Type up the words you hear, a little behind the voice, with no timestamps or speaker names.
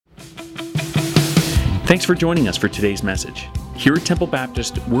Thanks for joining us for today's message. Here at Temple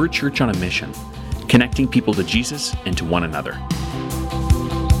Baptist, we're a church on a mission, connecting people to Jesus and to one another. I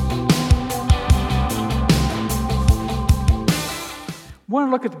want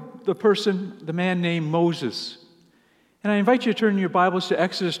to look at the man named Moses. And I invite you to turn your Bibles to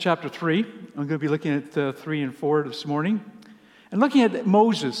Exodus chapter 3. I'm going to be looking at 3 and 4 this morning. And looking at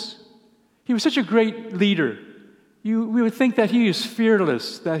Moses, he was such a great leader. We would think that he is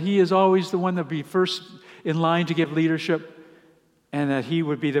fearless, that he is always the one that would be first in line to give leadership, and that he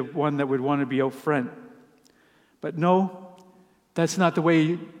would be the one that would want to be out front. But no, that's not the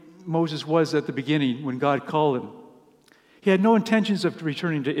way Moses was at the beginning when God called him. He had no intentions of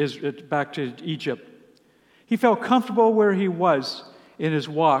returning back to Egypt. He felt comfortable where he was in his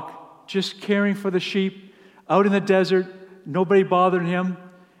walk, just caring for the sheep, out in the desert, nobody bothering him,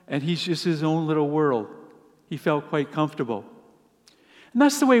 and he's just his own little world. He felt quite comfortable. And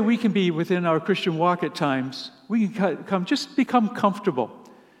that's the way we can be within our Christian walk at times. We can just become comfortable.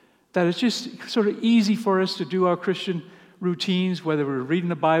 That it's just sort of easy for us to do our Christian routines, whether we're reading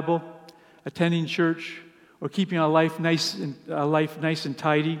the Bible, attending church, or keeping our life nice and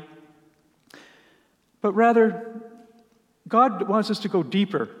tidy. But rather, God wants us to go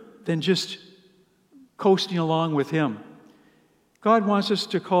deeper than just coasting along with Him. God wants us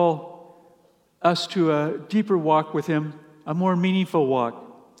to call us to a deeper walk with Him, a more meaningful walk.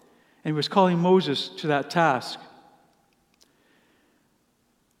 And He was calling Moses to that task.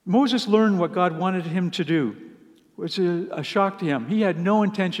 Moses learned what God wanted him to do, which is a shock to him. He had no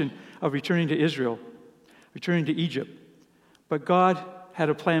intention of returning to Egypt. But God had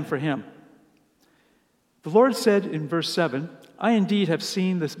a plan for him. The Lord said in verse 7, "I indeed have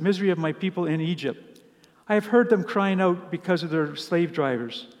seen the misery of my people in Egypt. I have heard them crying out because of their slave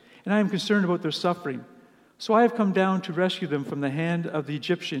drivers, and I am concerned about their suffering. So I have come down to rescue them from the hand of the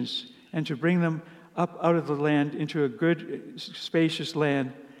Egyptians and to bring them up out of the land into a good, spacious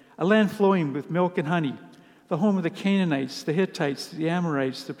land, a land flowing with milk and honey, the home of the Canaanites, the Hittites, the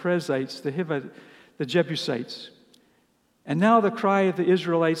Amorites, the Perizzites, the Hivites, the Jebusites. And now the cry of the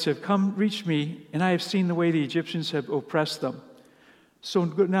Israelites have reached me, and I have seen the way the Egyptians have oppressed them. So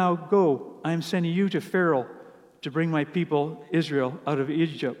now go, I am sending you to Pharaoh to bring my people Israel out of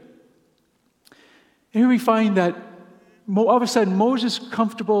Egypt." And here we find that all of a sudden Moses'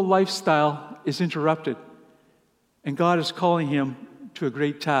 comfortable lifestyle is interrupted, and God is calling him to a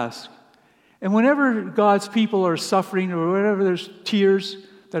great task. And whenever God's people are suffering, or whenever there's tears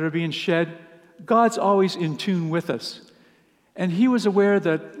that are being shed, God's always in tune with us. And he was aware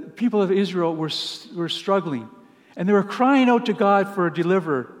that the people of Israel were struggling. And they were crying out to God for a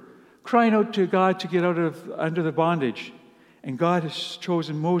deliverer, crying out to God to get under the bondage. And God has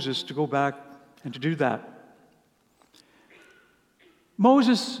chosen Moses to go back and to do that.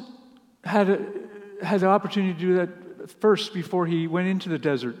 Moses had the opportunity to do that first before he went into the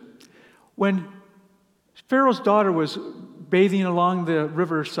desert. When Pharaoh's daughter was bathing along the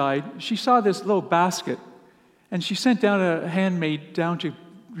riverside, she saw this little basket, and she sent down a handmaid down to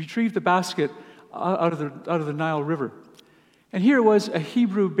retrieve the basket out of the Nile River. And here was a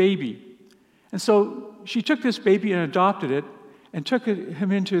Hebrew baby. And so she took this baby and adopted it and took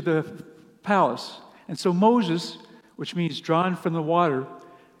him into the palace. And so Moses, which means drawn from the water,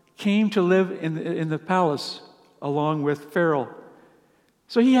 came to live in the palace along with Pharaoh.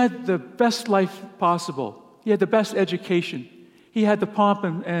 So he had the best life possible. He had the best education. He had the pomp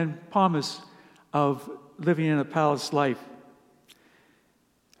and promise of living in a palace life.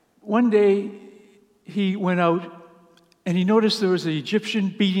 One day, he went out and he noticed there was an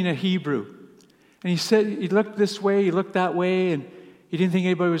Egyptian beating a Hebrew. And he said, he looked this way, he looked that way, and he didn't think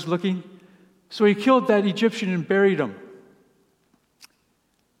anybody was looking. So he killed that Egyptian and buried him.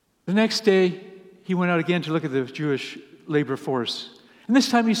 The next day, he went out again to look at the Jewish labor force. And this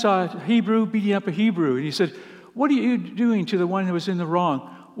time he saw a Hebrew beating up a Hebrew. And he said, "What are you doing to the one who was in the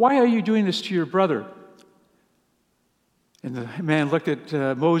wrong? Why are you doing this to your brother?" And the man looked at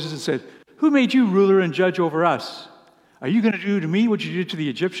Moses and said, "Who made you ruler and judge over us? Are you going to do to me what you did to the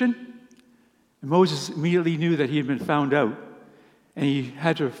Egyptian?" And Moses immediately knew that he had been found out. And he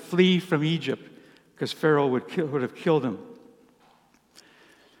had to flee from Egypt because Pharaoh would have killed him.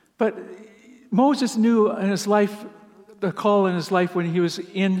 But Moses knew in his life, the call in his life when he was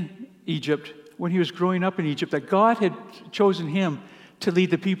in Egypt, when he was growing up in Egypt, that God had chosen him to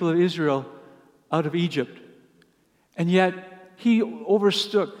lead the people of Israel out of Egypt. And yet, he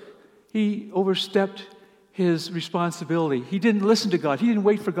overstepped his responsibility. He didn't listen to God. He didn't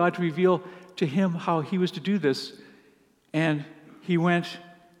wait for God to reveal to him how he was to do this. And he went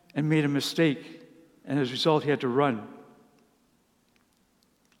and made a mistake. And as a result, he had to run.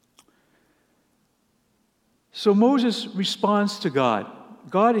 So Moses responds to God.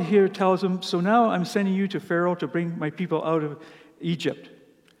 God here tells him, so now I'm sending you to Pharaoh to bring my people out of Egypt.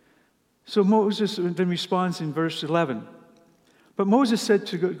 So Moses then responds in verse 11. But Moses said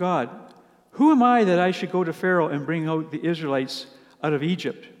to God, who am I that I should go to Pharaoh and bring out the Israelites out of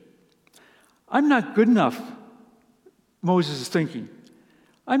Egypt? I'm not good enough, Moses is thinking.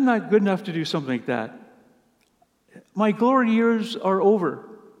 I'm not good enough to do something like that. My glory years are over.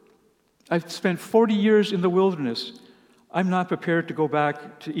 I've spent 40 years in the wilderness. I'm not prepared to go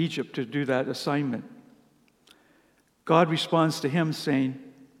back to Egypt to do that assignment. God responds to him saying,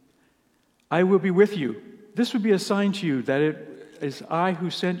 I will be with you. This will be a sign to you that it is I who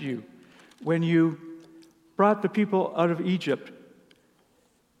sent you. When you brought the people out of Egypt,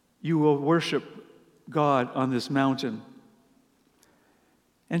 you will worship God on this mountain.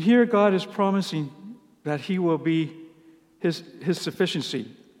 And here God is promising that he will be his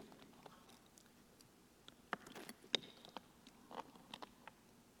sufficiency.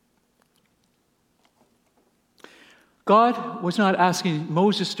 God was not asking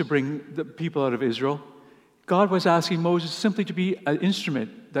Moses to bring the people out of Israel. God was asking Moses simply to be an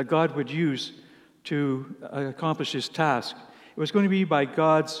instrument that God would use to accomplish his task. It was going to be by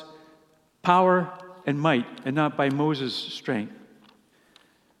God's power and might, and not by Moses' strength.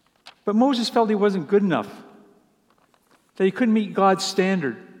 But Moses felt he wasn't good enough, that he couldn't meet God's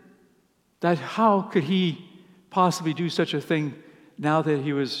standard, that how could he possibly do such a thing now that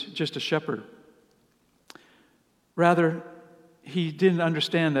he was just a shepherd? Rather, he didn't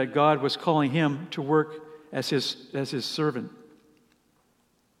understand that God was calling him to work as his servant.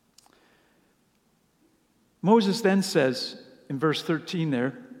 Moses then says, in verse 13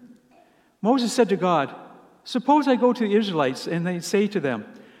 there, Moses said to God, suppose I go to the Israelites and they say to them,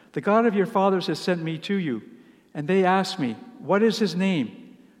 the God of your fathers has sent me to you, and they ask me, what is his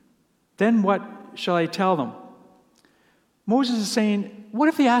name? Then what shall I tell them? Moses is saying, what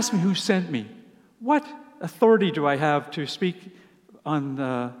if they ask me who sent me? What authority do I have to speak on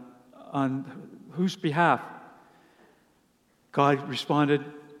whose behalf? God responded,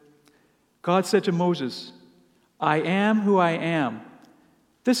 God said to Moses, I am who I am.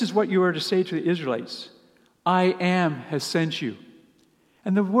 This is what you are to say to the Israelites. I am has sent you.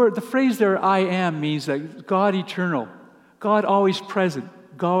 And the phrase there, I am, means that God eternal, God always present,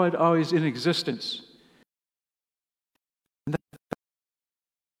 God always in existence.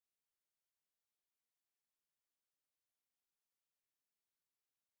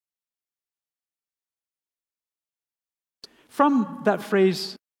 From that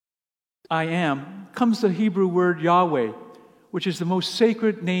phrase, I am, comes the Hebrew word Yahweh, which is the most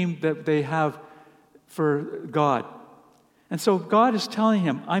sacred name that they have for God. And so God is telling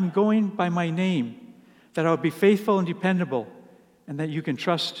him, I'm going by my name, that I'll be faithful and dependable, and that you can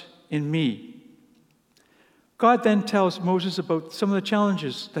trust in me. God then tells Moses about some of the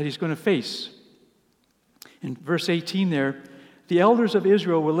challenges that he's going to face. In verse 18 there, the elders of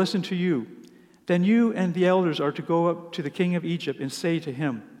Israel will listen to you. Then you and the elders are to go up to the king of Egypt and say to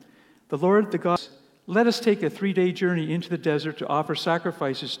him, the Lord, the God, let us take a 3-day journey into the desert to offer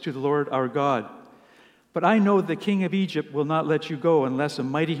sacrifices to the Lord our God. But I know the king of Egypt will not let you go unless a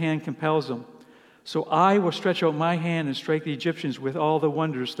mighty hand compels him. So I will stretch out my hand and strike the Egyptians with all the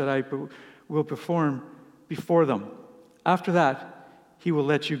wonders that I will perform before them. After that, he will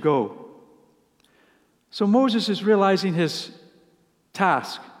let you go. So Moses is realizing his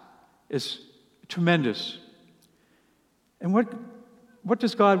task is tremendous. And what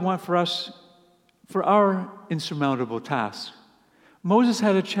does God want for us for our insurmountable task? Moses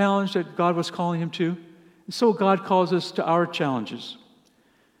had a challenge that God was calling him to, and so God calls us to our challenges.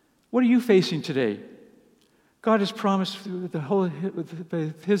 What are you facing today? God has promised through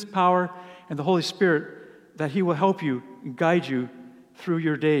his power and the Holy Spirit that he will help you and guide you through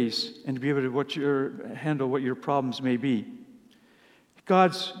your days and to be able to handle what your problems may be.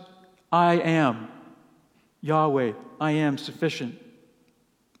 God's I am, Yahweh, I am sufficient.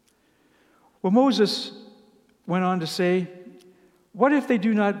 Well, Moses went on to say, what if they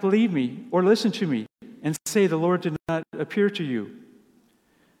do not believe me or listen to me and say the Lord did not appear to you?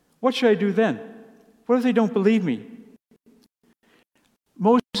 What should I do then? What if they don't believe me?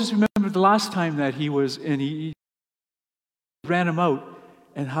 Moses remembered the last time that he was in Egypt, ran him out,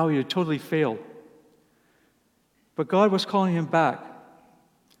 and how he had totally failed. But God was calling him back.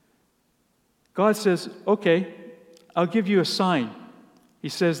 God says, okay, I'll give you a sign. He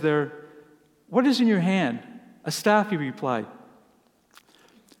says there, what is in your hand? A staff, he replied.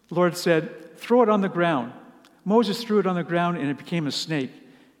 The Lord said, throw it on the ground. Moses threw it on the ground and it became a snake,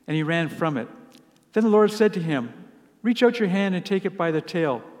 and he ran from it. Then the Lord said to him, reach out your hand and take it by the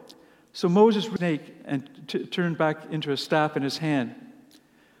tail. So Moses took the snake and turned back into a staff in his hand.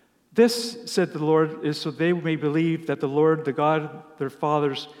 This, said the Lord, is so they may believe that the Lord, the God of their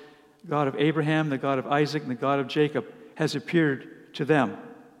fathers, God of Abraham, the God of Isaac, and the God of Jacob, has appeared to them.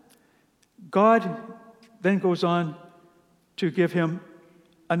 God then goes on to give him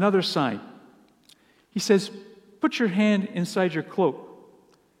another sign. He says, put your hand inside your cloak.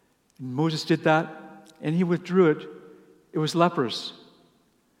 And Moses did that, and he withdrew it. It was leprous.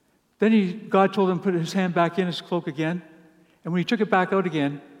 Then God told him to put his hand back in his cloak again, and when he took it back out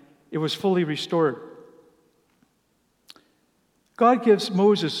again, it was fully restored. God gives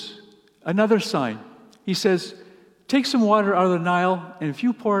Moses another sign. He says, take some water out of the Nile, and if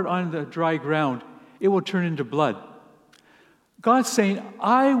you pour it on the dry ground, it will turn into blood. God's saying,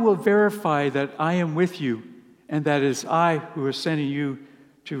 I will verify that I am with you, and that it is I who is sending you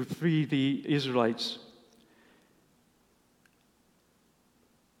to free the Israelites.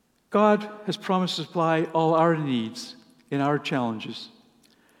 God has promised to supply all our needs and our challenges.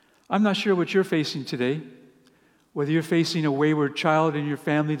 I'm not sure what you're facing today, whether you're facing a wayward child in your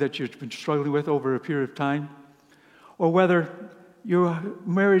family that you've been struggling with over a period of time, or whether your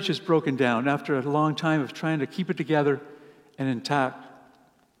marriage is broken down after a long time of trying to keep it together and intact.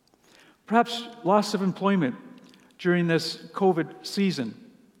 Perhaps loss of employment during this COVID season.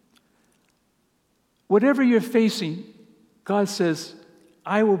 Whatever you're facing, God says,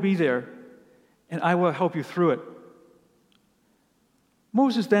 I will be there and I will help you through it.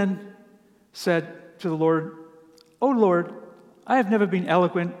 Moses then said to the Lord, O Lord, I have never been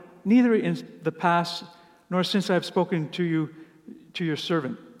eloquent, neither in the past nor since I have spoken to you, to your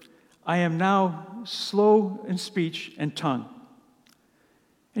servant. I am now slow in speech and tongue.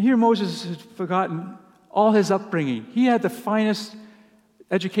 And here Moses has forgotten all his upbringing. He had the finest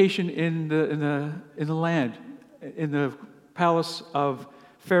education in the land, in the palace of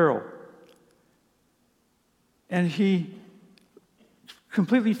Pharaoh. And he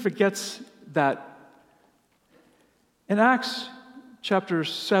completely forgets that. In Acts chapter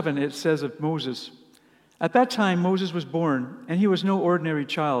 7, it says of Moses, at that time Moses was born, and he was no ordinary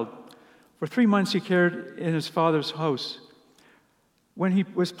child. For 3 months he cared in his father's house. When he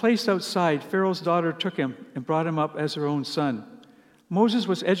was placed outside, Pharaoh's daughter took him and brought him up as her own son. Moses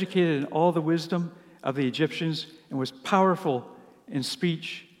was educated in all the wisdom of the Egyptians and was powerful in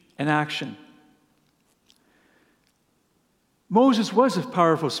speech and action. Moses was a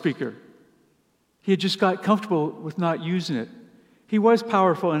powerful speaker. He had just got comfortable with not using it. He was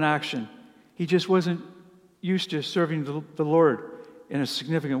powerful in action. He just wasn't used to serving the Lord in a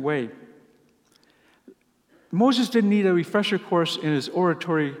significant way. Moses didn't need a refresher course in his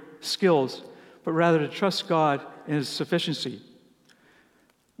oratory skills, but rather to trust God in his sufficiency.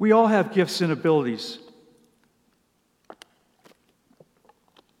 We all have gifts and abilities.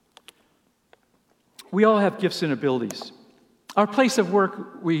 We all have gifts and abilities. Our place of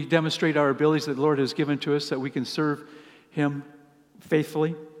work, we demonstrate our abilities that the Lord has given to us that we can serve Him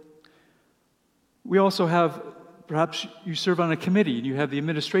faithfully. We also have, perhaps you serve on a committee and you have the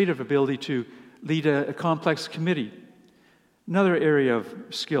administrative ability to lead a complex committee. Another area of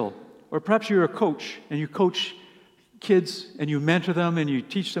skill. Or perhaps you're a coach and you coach kids and you mentor them and you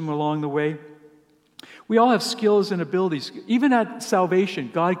teach them along the way. We all have skills and abilities. Even at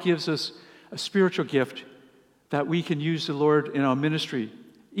salvation, God gives us a spiritual gift that we can use the Lord in our ministry.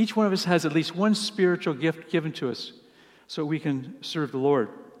 Each one of us has at least one spiritual gift given to us so we can serve the Lord.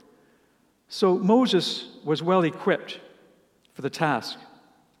 So Moses was well equipped for the task.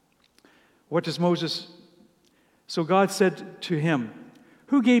 What does Moses... So God said to him,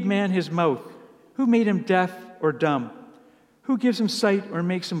 who gave man his mouth? Who made him deaf or dumb? Who gives him sight or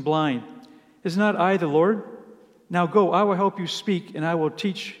makes him blind? Is not I the Lord? Now go, I will help you speak, and I will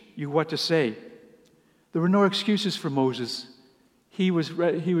teach you what to say. There were no excuses for Moses. He was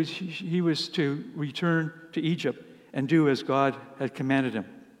to return to Egypt and do as God had commanded him.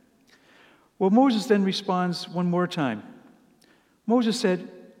 Well, Moses then responds one more time. Moses said,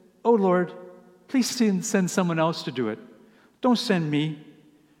 "Oh Lord, please send someone else to do it. Don't send me.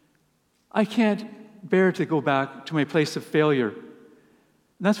 I can't bear to go back to my place of failure."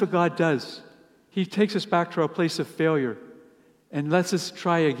 And that's what God does. He takes us back to our place of failure and lets us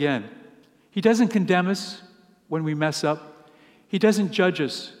try again. He doesn't condemn us when we mess up. He doesn't judge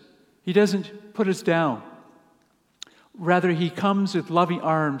us. He doesn't put us down. Rather, He comes with loving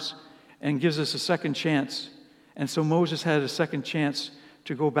arms and gives us a second chance. And so Moses had a second chance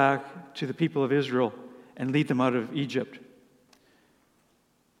to go back to the people of Israel and lead them out of Egypt.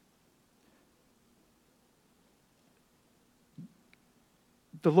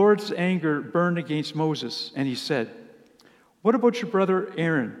 The Lord's anger burned against Moses, and He said, "What about your brother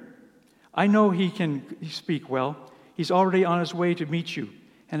Aaron? I know he can speak well. He's already on his way to meet you,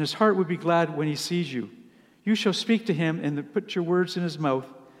 and his heart would be glad when he sees you. You shall speak to him and put your words in his mouth.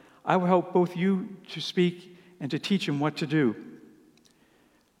 I will help both you to speak and to teach him what to do.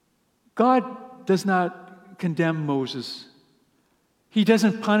 God does not condemn Moses. He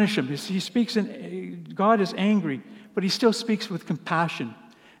doesn't punish him. God is angry, but he still speaks with compassion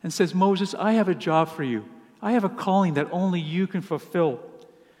and says, Moses, I have a job for you. I have a calling that only you can fulfill.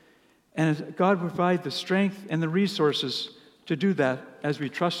 And God will provide the strength and the resources to do that as we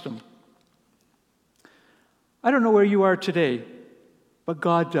trust him. I don't know where you are today, but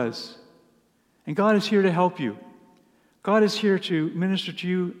God does. And God is here to help you. God is here to minister to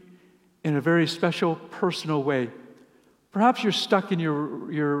you in a very special, personal way. Perhaps you're stuck in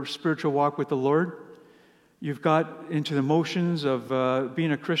your spiritual walk with the Lord. You've got into the motions of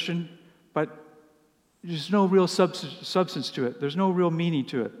being a Christian, but there's no real substance to it. There's no real meaning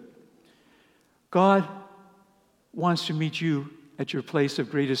to it. God wants to meet you at your place of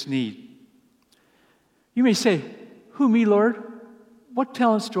greatest need. You may say, who, me, Lord? What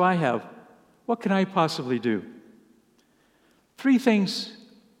talents do I have? What can I possibly do? 3 things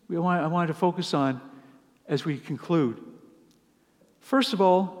I want to focus on as we conclude. First of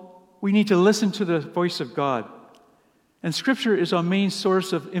all, we need to listen to the voice of God. And Scripture is our main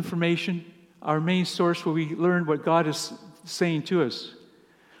source of information, our main source where we learn what God is saying to us.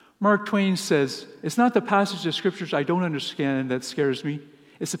 Mark Twain says, it's not the passage of Scriptures I don't understand that scares me.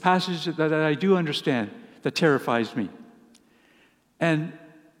 It's the passage that I do understand that terrifies me. And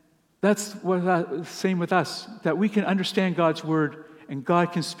that's the same with us, that we can understand God's Word and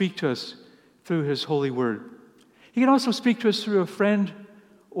God can speak to us through His holy Word. He can also speak to us through a friend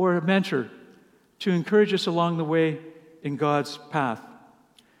or a mentor to encourage us along the way in God's path.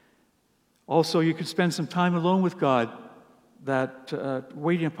 Also, you can spend some time alone with God,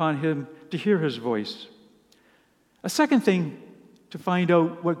 waiting upon Him to hear His voice. A second thing to find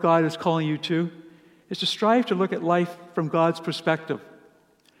out what God is calling you to is to strive to look at life from God's perspective.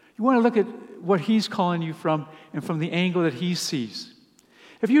 You want to look at what He's calling you from and from the angle that He sees.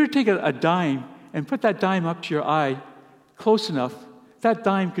 If you were to take a dime and put that dime up to your eye close enough, that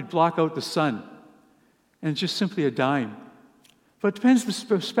dime could block out the sun. And it's just simply a dime. But it depends the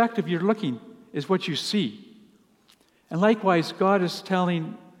perspective you're looking is what you see. And likewise, God is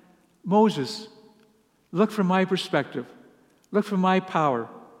telling Moses, look from my perspective. Look from my power,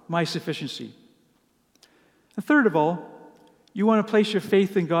 my sufficiency. And third of all, you want to place your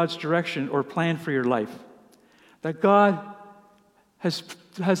faith in God's direction or plan for your life. That God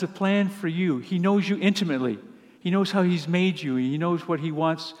has a plan for you. He knows you intimately. He knows how He's made you. He knows what He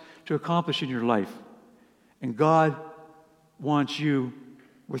wants to accomplish in your life. And God wants you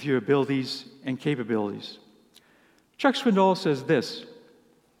with your abilities and capabilities. Chuck Swindoll says this,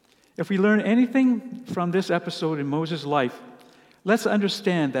 if we learn anything from this episode in Moses' life, let's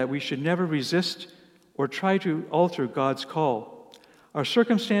understand that we should never resist or try to alter God's call. Our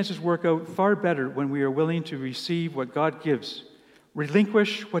circumstances work out far better when we are willing to receive what God gives,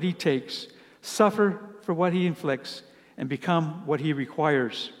 relinquish what He takes, suffer for what He inflicts, and become what He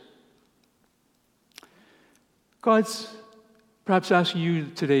requires. God's perhaps asking you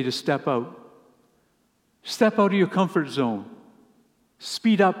today to step out. Step out of your comfort zone.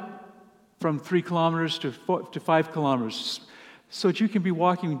 Speed up from 3 kilometers to 5 kilometers so that you can be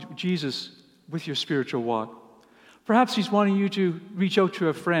walking with Jesus with your spiritual walk. Perhaps He's wanting you to reach out to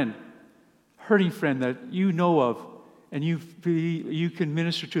a friend, hurting friend that you know of, and you can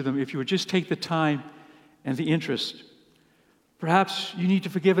minister to them if you would just take the time and the interest. Perhaps you need to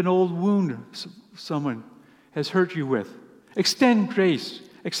forgive an old wound someone has hurt you with. Extend grace,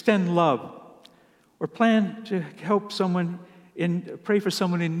 extend love, or plan to help pray for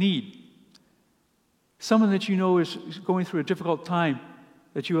someone in need. Someone that you know is going through a difficult time,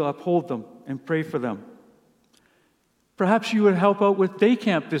 that you will uphold them and pray for them. Perhaps you would help out with day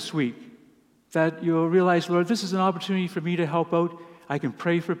camp this week, that you'll realize, Lord, this is an opportunity for me to help out. I can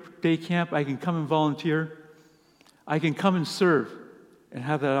pray for day camp. I can come and volunteer. I can come and serve and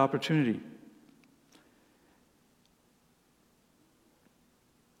have that opportunity.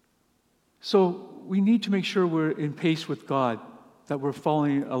 So we need to make sure we're in pace with God, that we're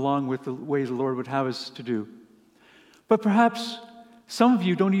following along with the way the Lord would have us to do. But perhaps some of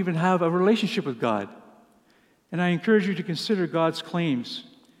you don't even have a relationship with God. And I encourage you to consider God's claims.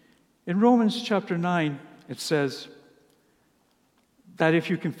 In Romans chapter 9, it says that if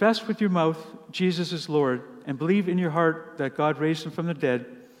you confess with your mouth Jesus is Lord and believe in your heart that God raised Him from the dead,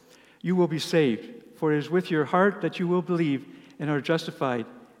 you will be saved. For it is with your heart that you will believe and are justified,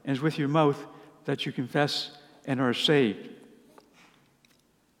 and it is with your mouth that you confess and are saved.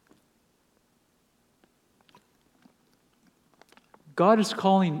 God is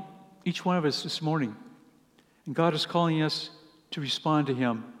calling each one of us this morning, and God is calling us to respond to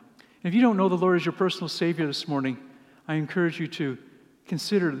Him. And if you don't know the Lord as your personal Savior this morning, I encourage you to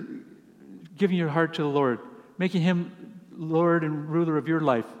consider giving your heart to the Lord, making Him Lord and ruler of your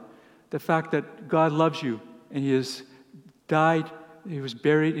life. The fact that God loves you, and He has died, He was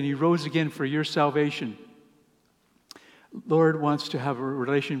buried, and He rose again for your salvation. Lord wants to have a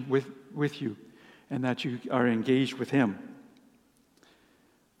relation with you, and that you are engaged with Him.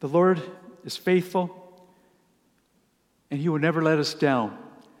 The Lord is faithful, and He will never let us down.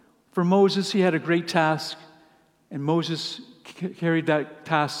 For Moses, he had a great task, and Moses carried that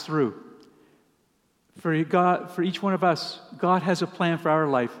task through. For each one of us, God has a plan for our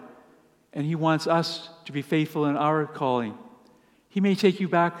life, and He wants us to be faithful in our calling. He may take you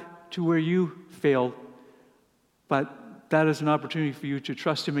back to where you failed, but that is an opportunity for you to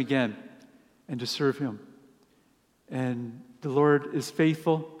trust Him again and to serve Him. And the Lord is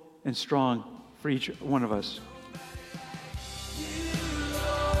faithful and strong for each one of us.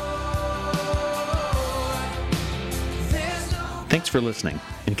 Thanks for listening,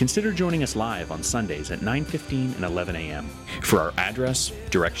 and consider joining us live on Sundays at 9:15 and 11 a.m. For our address,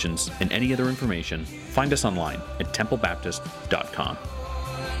 directions, and any other information, find us online at templebaptist.com.